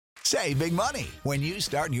Save big money when you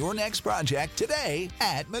start your next project today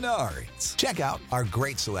at Menards. Check out our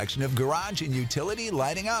great selection of garage and utility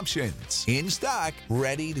lighting options. In stock,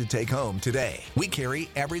 ready to take home today. We carry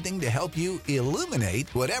everything to help you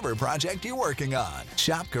illuminate whatever project you're working on.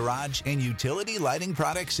 Shop garage and utility lighting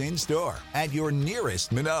products in store at your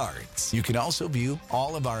nearest Menards. You can also view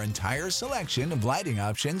all of our entire selection of lighting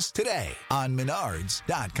options today on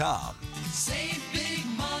Menards.com. Save big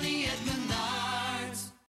money at Menards.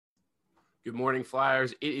 Good morning,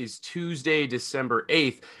 Flyers. It is Tuesday, December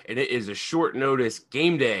 8th, and it is a short notice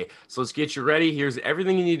game day. So let's get you ready. Here's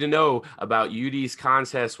everything you need to know about UD's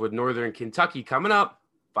contest with Northern Kentucky coming up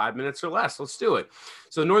 5 minutes or less. Let's do it.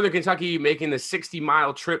 So Northern Kentucky making the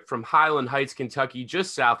 60-mile trip from Highland Heights, Kentucky,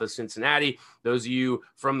 just south of Cincinnati. Those of you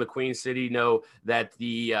from the Queen City know that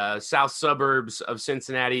the south suburbs of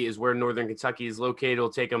Cincinnati is where Northern Kentucky is located. It'll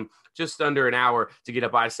take them just under an hour to get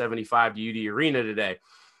up I-75 to UD Arena today.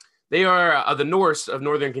 They are the Norse of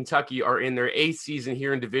Northern Kentucky are in their 8th season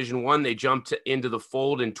here in Division I. They jumped into the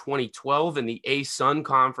fold in 2012 in the A-Sun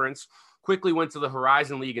Conference. Quickly went to the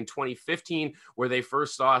Horizon League in 2015, where they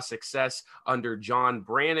first saw success under John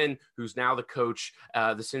Brannon, who's now the coach.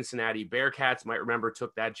 The Cincinnati Bearcats, might remember,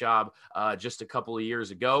 took that job just a couple of years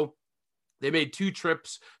ago. They made 2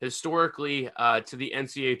 trips historically to the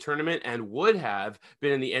NCAA tournament and would have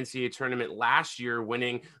been in the NCAA tournament last year,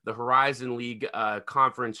 winning the Horizon League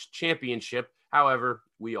Conference Championship. However,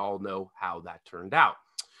 we all know how that turned out.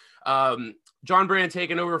 John Brannon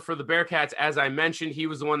taking over for the Bearcats. As I mentioned, he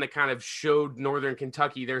was the one that kind of showed Northern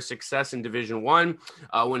Kentucky their success in Division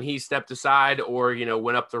I when he stepped aside or,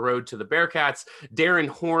 went up the road to the Bearcats. Darren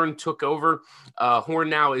Horn took over. Horn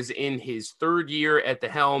now is in his 3rd year at the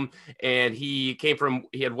helm, and he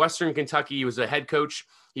had Western Kentucky. He was a head coach.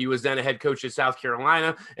 He was then a head coach at South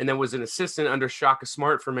Carolina and then was an assistant under Shaka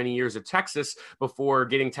Smart for many years at Texas before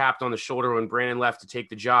getting tapped on the shoulder when Brannon left to take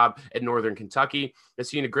the job at Northern Kentucky. Has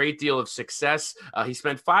seen a great deal of success. He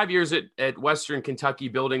spent 5 years at Western Kentucky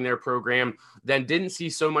building their program, then didn't see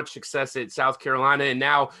so much success at South Carolina. And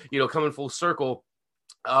now, coming full circle,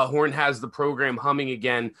 Horn has the program humming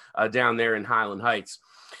again down there in Highland Heights.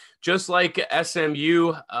 Just like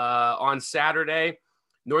SMU on Saturday,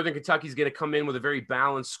 Northern Kentucky is going to come in with a very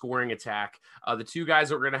balanced scoring attack. The 2 guys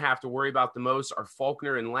that we're going to have to worry about the most are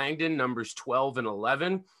Faulkner and Langdon, numbers 12 and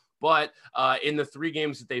 11. But in the 3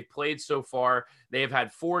 games that they've played so far, they have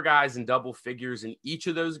had 4 guys in double figures in each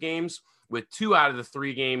of those games, with 2 out of the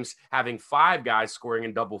 3 games having 5 guys scoring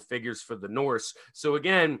in double figures for the Norse. So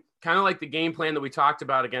again, kind of like the game plan that we talked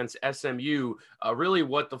about against SMU, really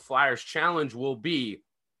what the Flyers' challenge will be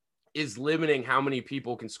is limiting how many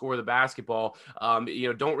people can score the basketball.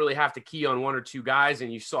 Don't really have to key on 1 or 2 guys.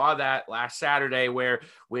 And you saw that last Saturday where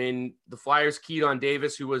when the Flyers keyed on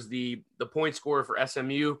Davis, who was the point scorer for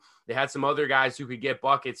SMU, they had some other guys who could get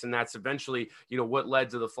buckets. And that's eventually, what led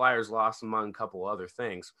to the Flyers' loss among a couple other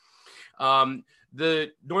things.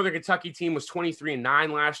 The Northern Kentucky team was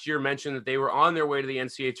 23-9 last year, mentioned that they were on their way to the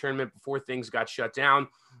NCAA tournament before things got shut down.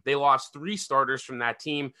 They lost 3 starters from that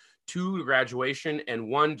team, 2 to graduation and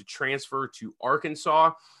 1 to transfer to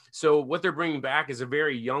Arkansas. So what they're bringing back is a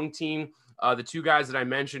very young team. The 2 guys that I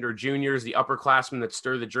mentioned are juniors, the upperclassmen that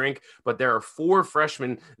stir the drink, but there are 4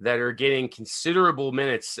 freshmen that are getting considerable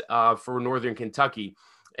minutes for Northern Kentucky.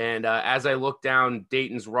 And as I look down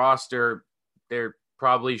Dayton's roster, there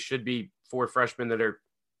probably should be 4 freshmen that are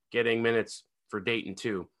getting minutes for Dayton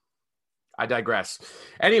too. I digress.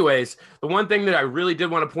 Anyways, the one thing that I really did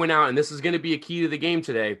want to point out, and this is going to be a key to the game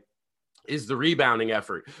today, is the rebounding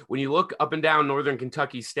effort. When you look up and down Northern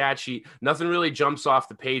Kentucky's stat sheet, nothing really jumps off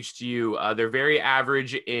the page to you. They're very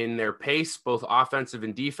average in their pace, both offensive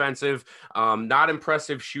and defensive. Not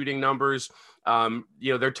impressive shooting numbers.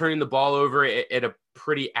 They're turning the ball over at a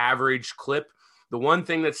pretty average clip. The one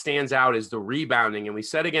thing that stands out is the rebounding. And we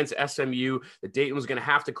said against SMU that Dayton was going to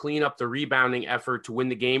have to clean up the rebounding effort to win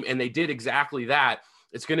the game, and they did exactly that.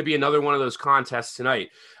 It's going to be another one of those contests tonight.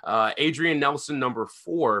 Adrian Nelson, number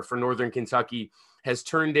 4 for Northern Kentucky, has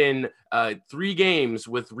turned in 3 games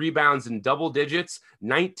with rebounds in double digits,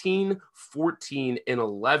 19, 14, and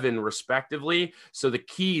 11 respectively. So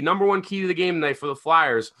the number 1 key to the game tonight for the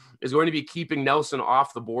Flyers is going to be keeping Nelson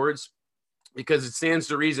off the boards, because it stands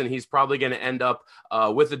to reason he's probably going to end up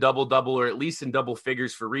with a double-double or at least in double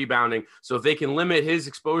figures for rebounding. So if they can limit his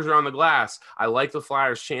exposure on the glass, I like the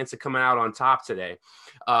Flyers' chance of coming out on top today.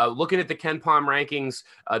 Looking at the KenPom rankings,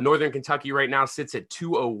 Northern Kentucky right now sits at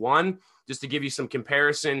 201. Just to give you some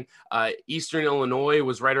comparison, Eastern Illinois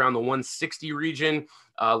was right around the 160 region.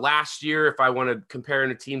 Last year, if I want to compare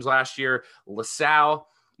the teams last year, LaSalle,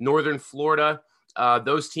 Northern Florida,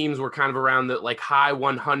 Those teams were kind of around the like high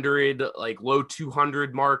 100, like low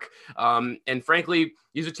 200 mark. And frankly,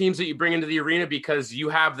 these are teams that you bring into the arena because you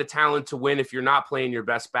have the talent to win if you're not playing your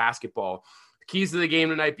best basketball. The keys to the game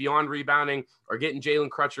tonight, beyond rebounding, are getting Jalen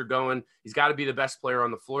Crutcher going. He's got to be the best player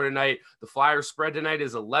on the floor tonight. The Flyers spread tonight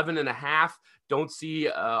is 11.5. Don't see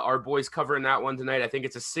our boys covering that one tonight. I think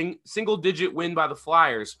it's a single-digit win by the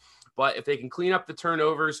Flyers. But if they can clean up the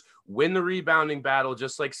turnovers, win the rebounding battle,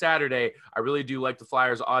 just like Saturday, I really do like the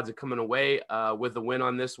Flyers' odds of coming away with a win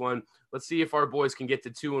on this one. Let's see if our boys can get to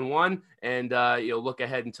 2-1 and look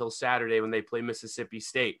ahead until Saturday when they play Mississippi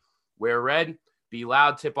State. Wear red, be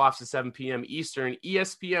loud. Tip-offs at 7 p.m. Eastern,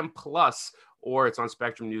 ESPN Plus, or it's on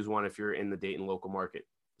Spectrum News 1 if you're in the Dayton local market.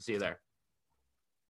 See you there.